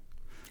enemies,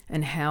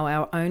 and how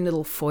our own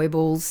little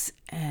foibles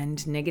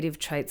and negative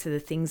traits are the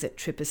things that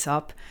trip us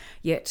up.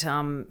 Yet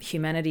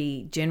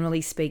humanity,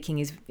 generally speaking,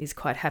 is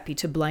quite happy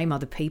to blame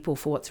other people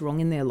for what's wrong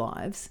in their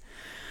lives.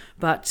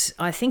 But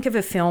I think of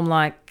a film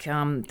like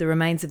The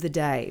Remains of the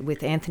Day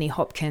with Anthony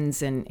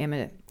Hopkins and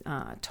Emma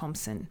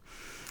Thompson.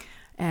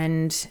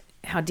 And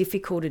how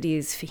difficult it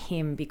is for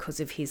him because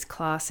of his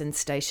class and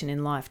station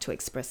in life to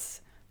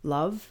express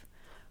love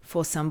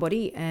for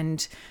somebody,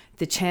 and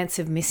the chance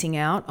of missing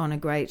out on a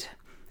great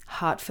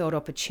heartfelt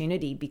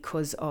opportunity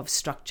because of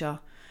structure,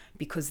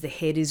 because the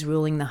head is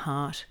ruling the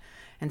heart.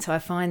 And so I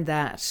find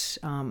that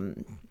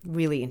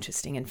really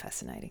interesting and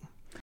fascinating.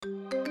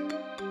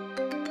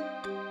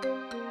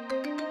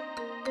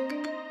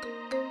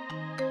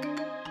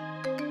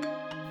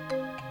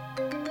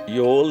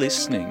 You're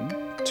listening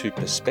to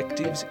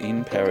Perspectives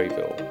in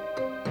Parryville.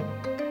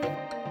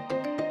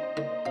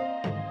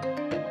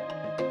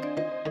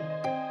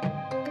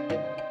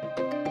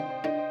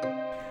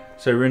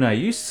 So Renee,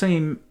 you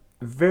seem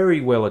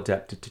very well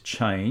adapted to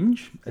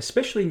change,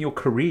 especially in your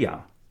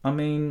career. I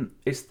mean,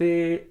 is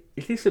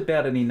this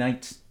about an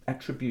innate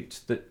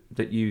attribute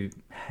that you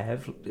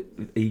have,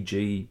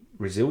 e.g.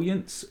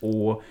 resilience,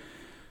 or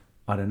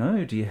I don't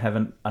know, do you have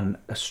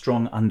a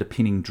strong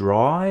underpinning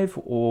drive,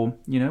 or,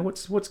 you know,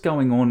 what's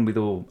going on with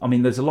all... I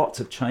mean, there's lots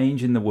of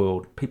change in the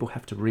world. People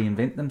have to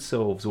reinvent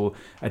themselves or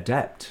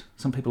adapt.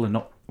 Some people are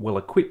not well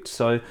equipped.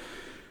 So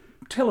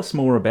tell us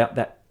more about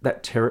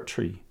that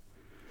territory.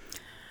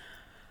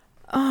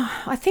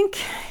 I think,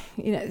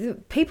 you know,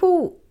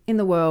 people in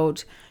the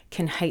world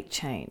can hate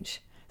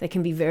change. They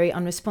can be very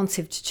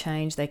unresponsive to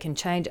change. They can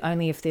change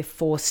only if they're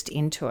forced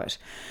into it.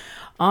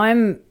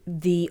 I'm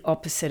the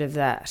opposite of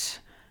that.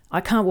 I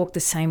can't walk the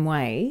same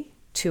way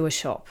to a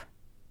shop,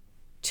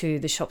 to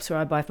the shops where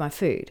I buy my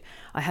food.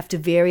 I have to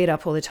vary it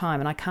up all the time,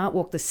 and I can't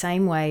walk the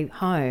same way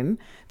home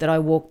that I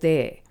walk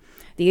there.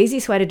 The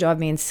easiest way to drive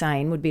me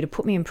insane would be to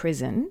put me in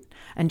prison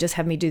and just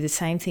have me do the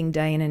same thing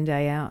day in and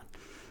day out.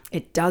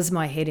 It does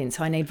my head in.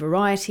 So I need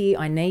variety,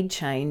 I need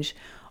change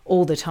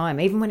all the time,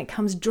 even when it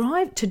comes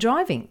to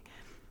driving.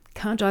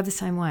 Can't drive the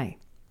same way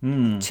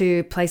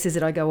to places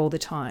that I go all the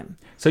time.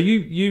 So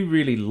you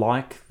really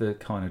like the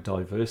kind of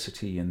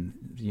diversity and,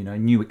 you know,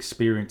 new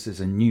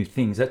experiences and new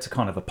things. That's a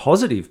kind of a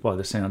positive by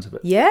the sounds of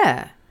it.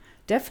 Yeah,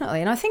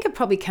 definitely. And I think it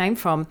probably came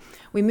from,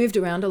 we moved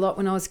around a lot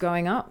when I was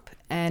growing up,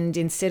 and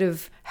instead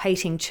of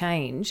hating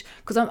change,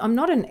 because I'm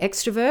not an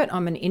extrovert,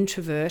 I'm an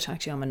introvert.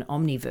 Actually, I'm an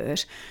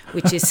omnivert,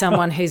 which is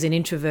someone who's an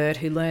introvert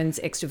who learns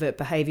extrovert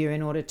behaviour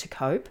in order to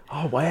cope.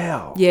 Oh,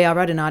 wow. Yeah, I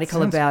wrote an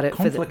article about it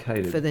for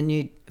the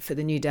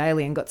New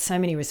Daily, and got so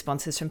many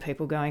responses from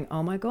people going,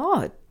 oh my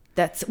God,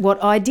 that's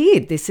what I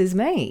did. This is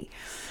me.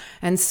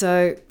 And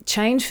so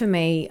change for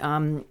me,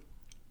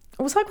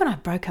 it was like when I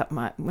broke up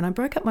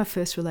my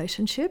first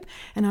relationship,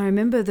 and I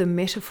remember the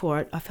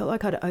metaphor. I felt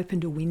like I'd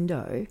opened a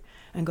window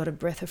and got a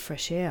breath of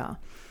fresh air,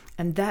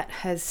 and that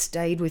has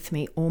stayed with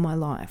me all my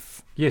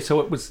life. Yeah, so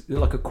it was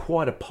like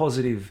quite a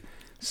positive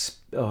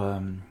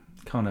kind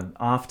of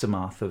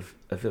aftermath of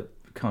a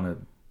kind of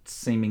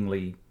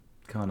seemingly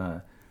kind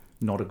of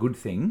not a good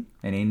thing,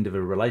 an end of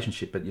a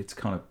relationship, but it's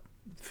kind of,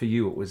 for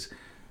you, it was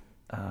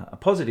a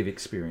positive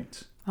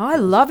experience. I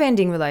love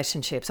ending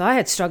relationships. I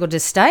had struggled to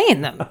stay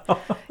in them.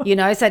 You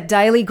know, it's that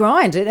daily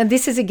grind. And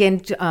this is,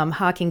 again,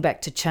 harking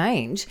back to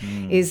change,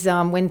 is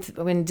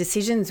when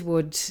decisions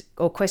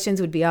or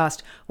questions would be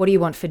asked, what do you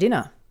want for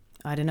dinner?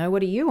 I don't know. What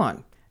do you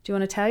want? Do you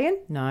want Italian?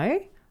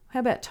 No. How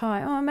about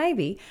Thai? Oh,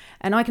 maybe.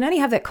 And I can only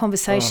have that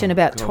conversation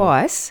about God.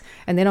 Twice,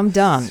 and then I'm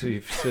done. So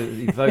you've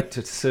evoked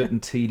a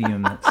certain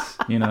tedium that's,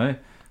 you know,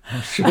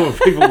 I'm sure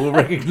people will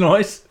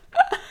recognise.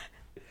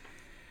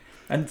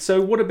 And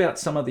so what about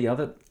some of the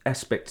other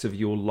aspects of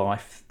your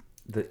life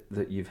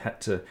that you've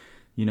had to,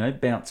 you know,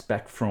 bounce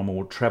back from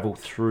or travel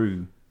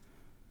through?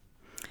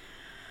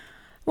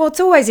 Well,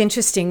 it's always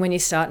interesting when you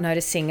start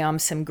noticing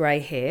some grey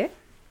hair.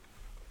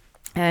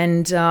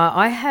 And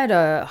I had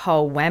a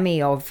whole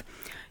whammy of,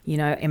 you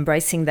know,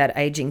 embracing that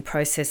ageing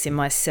process in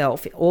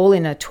myself, all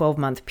in a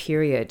 12-month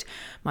period.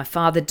 My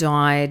father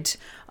died.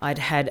 I'd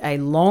had a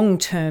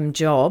long-term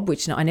job,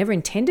 which I never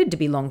intended to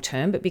be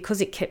long-term, but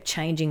because it kept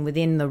changing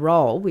within the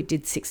role, we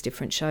did 6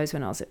 different shows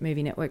when I was at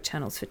Movie Network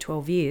Channels for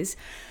 12 years.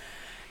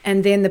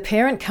 And then the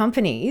parent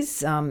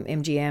companies,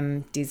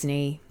 MGM,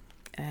 Disney,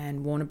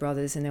 and Warner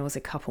Brothers, and there was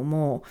a couple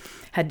more,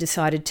 had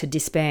decided to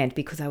disband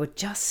because they were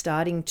just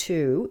starting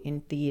to,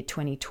 in the year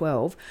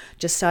 2012,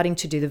 just starting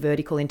to do the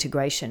vertical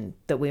integration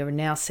that we are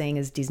now seeing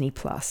as Disney+.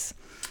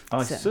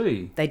 I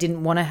see. They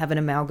didn't want to have an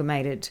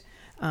amalgamated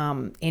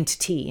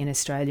entity in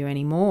Australia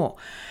anymore.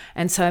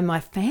 And so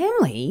my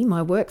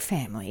work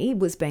family,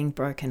 was being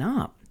broken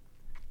up.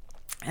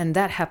 And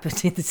that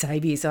happened in the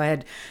same year. So I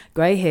had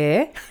grey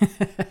hair,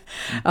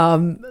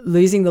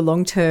 losing the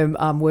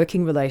long-term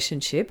working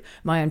relationship.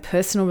 My own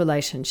personal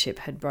relationship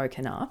had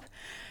broken up.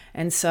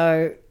 And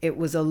so it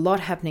was a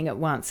lot happening at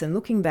once. And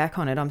looking back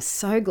on it, I'm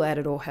so glad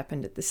it all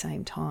happened at the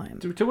same time.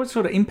 So what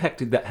sort of impact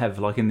did that have,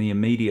 like in the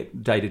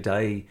immediate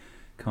day-to-day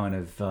kind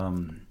of,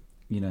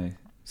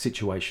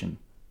 situation?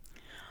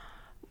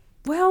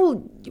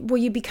 Well,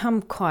 you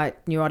become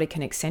quite neurotic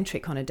and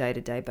eccentric on a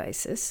day-to-day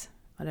basis.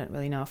 I don't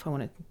really know if I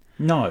want to...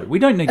 No, we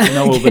don't need to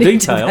know all the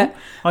detail.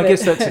 I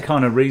guess that's a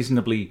kind of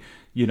reasonably,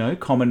 you know,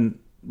 common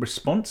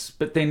response.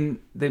 But then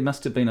there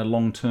must have been a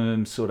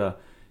long-term sort of,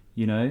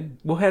 you know...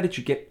 Well, how did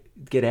you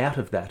get out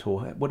of that?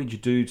 Or what did you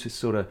do to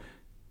sort of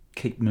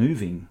keep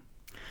moving?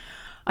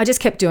 I just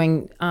kept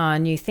doing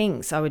new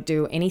things. I would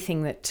do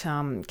anything that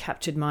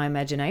captured my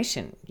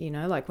imagination.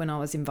 Like when I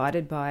was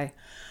invited by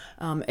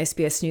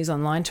SBS News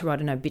Online to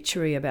write an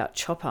obituary about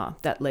Chopper,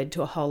 that led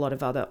to a whole lot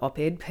of other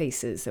op-ed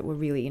pieces that were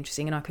really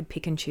interesting, and I could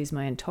pick and choose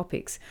my own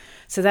topics.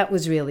 So that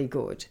was really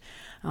good.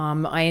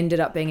 I ended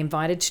up being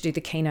invited to do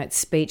the keynote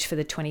speech for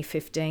the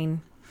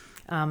 2015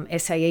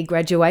 SAE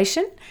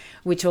graduation,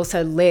 which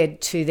also led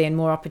to then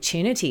more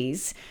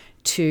opportunities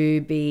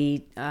to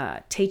be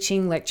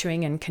teaching,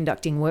 lecturing and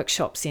conducting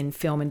workshops in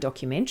film and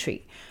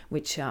documentary,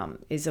 which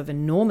is of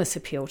enormous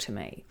appeal to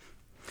me.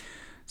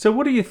 So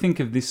what do you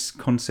think of this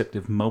concept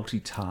of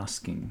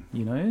multitasking?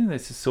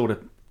 This is sort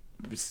of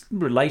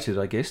related,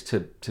 I guess,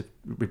 to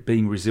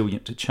being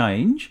resilient to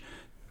change.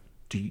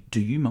 Do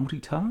you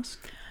multitask?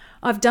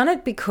 I've done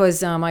it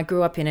because I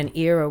grew up in an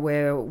era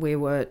where we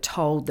were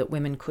told that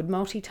women could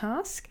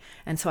multitask.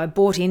 And so I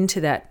bought into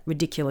that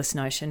ridiculous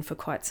notion for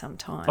quite some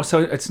time. Oh,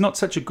 so it's not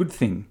such a good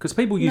thing? Because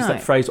people use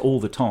that phrase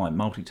all the time,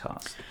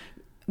 multitask.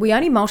 We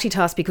only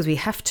multitask because we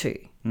have to.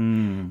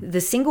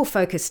 The single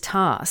focus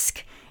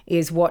task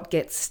is what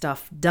gets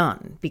stuff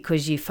done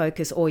because you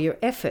focus all your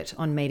effort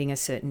on meeting a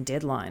certain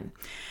deadline.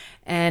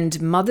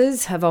 And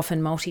mothers have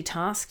often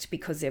multitasked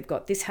because they've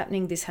got this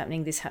happening,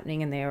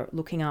 and they're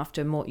looking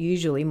after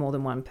usually more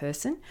than one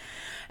person.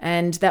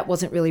 And that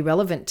wasn't really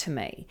relevant to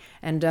me.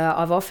 And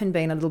I've often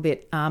been a little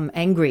bit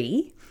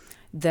angry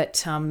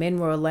that men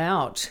were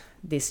allowed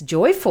this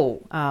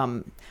joyful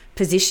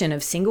position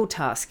of single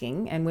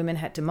tasking and women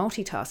had to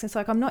multitask. It's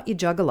like, I'm not your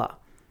juggler.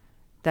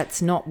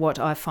 That's not what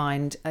I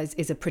find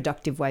is a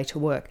productive way to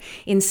work.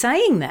 In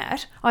saying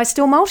that, I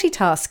still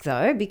multitask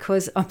though,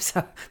 because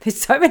there's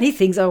so many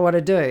things I want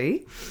to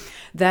do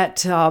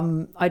that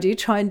I do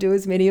try and do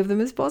as many of them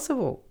as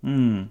possible.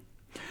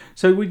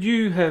 So would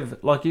you have,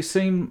 you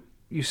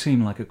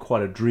seem like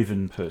quite a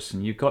driven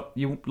person.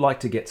 You like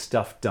to get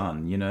stuff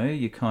done,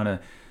 you kind of,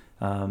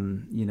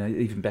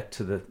 even back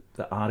to the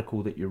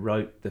article that you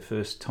wrote the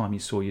first time you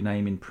saw your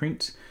name in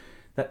print,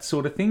 that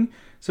sort of thing.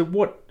 So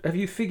what have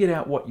you figured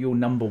out what your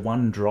number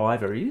one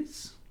driver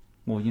is?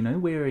 Or,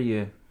 where are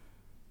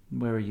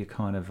you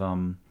kind of,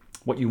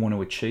 what you want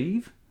to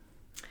achieve?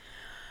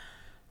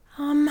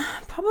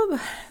 Probably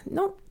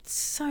not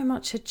so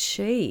much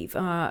achieve.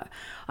 I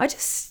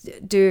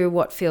just do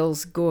what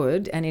feels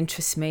good and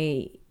interests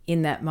me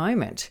in that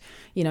moment.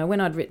 When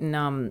I'd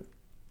written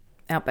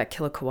Outback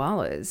Killer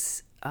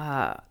Koalas,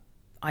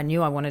 I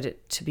knew I wanted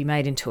it to be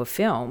made into a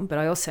film, but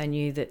I also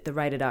knew that the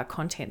rated R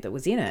content that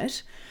was in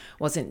it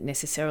wasn't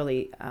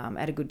necessarily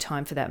at a good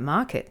time for that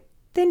market.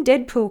 Then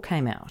Deadpool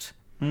came out.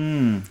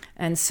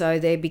 And so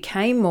there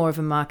became more of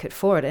a market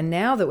for it. And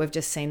now that we've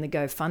just seen the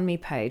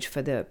GoFundMe page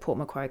for the Port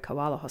Macquarie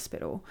Koala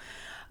Hospital,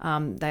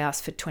 they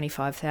asked for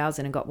 $25,000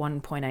 and got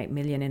 $1.8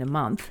 million in a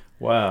month.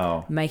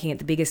 Wow. Making it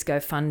the biggest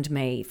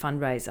GoFundMe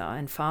fundraiser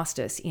and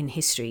fastest in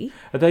history.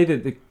 Are they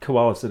the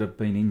koalas that have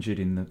been injured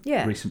in the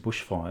recent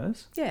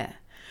bushfires? Yeah.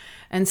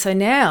 And so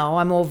now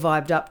I'm all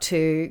vibed up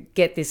to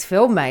get this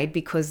film made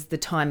because the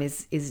time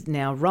is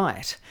now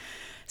right.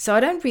 So I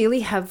don't really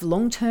have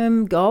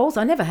long-term goals.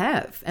 I never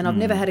have. And I've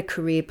never had a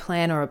career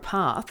plan or a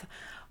path.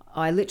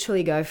 I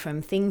literally go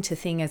from thing to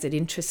thing as it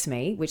interests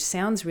me, which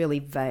sounds really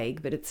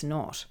vague, but it's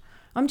not.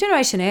 I'm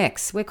Generation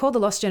X. We're called the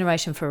Lost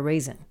Generation for a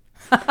reason.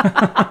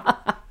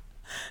 I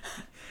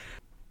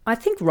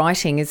think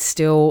writing is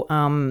still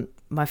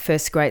my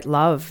first great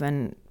love,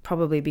 and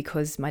probably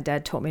because my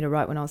dad taught me to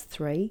write when I was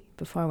 3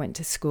 before I went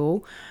to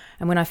school.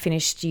 And when I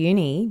finished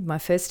uni, my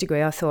first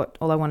degree, I thought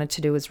all I wanted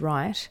to do was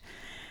write.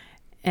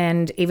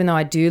 And even though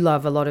I do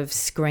love a lot of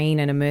screen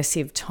and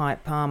immersive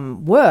type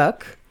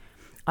work,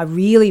 I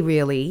really,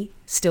 really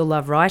still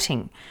love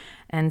writing.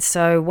 And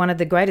so one of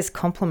the greatest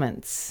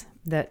compliments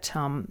that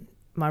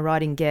my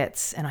writing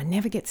gets, and I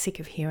never get sick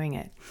of hearing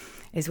it,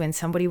 is when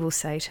somebody will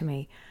say to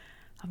me,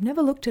 I've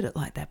never looked at it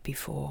like that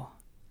before.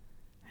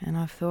 And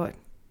I've thought,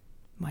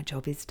 my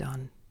job is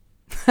done.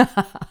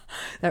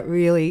 That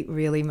really,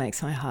 really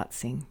makes my heart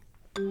sing.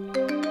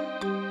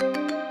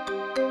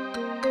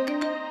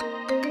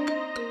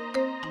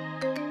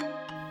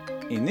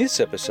 In this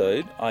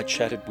episode, I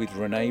chatted with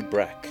Renee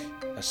Brack,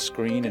 a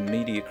screen and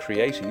media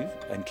creative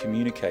and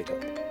communicator.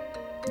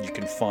 You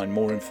can find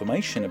more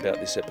information about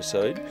this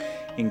episode,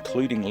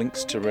 including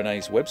links to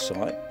Renee's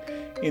website,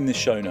 in the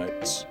show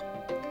notes.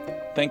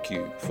 Thank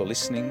you for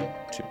listening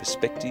to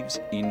Perspectives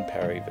in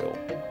Parryville.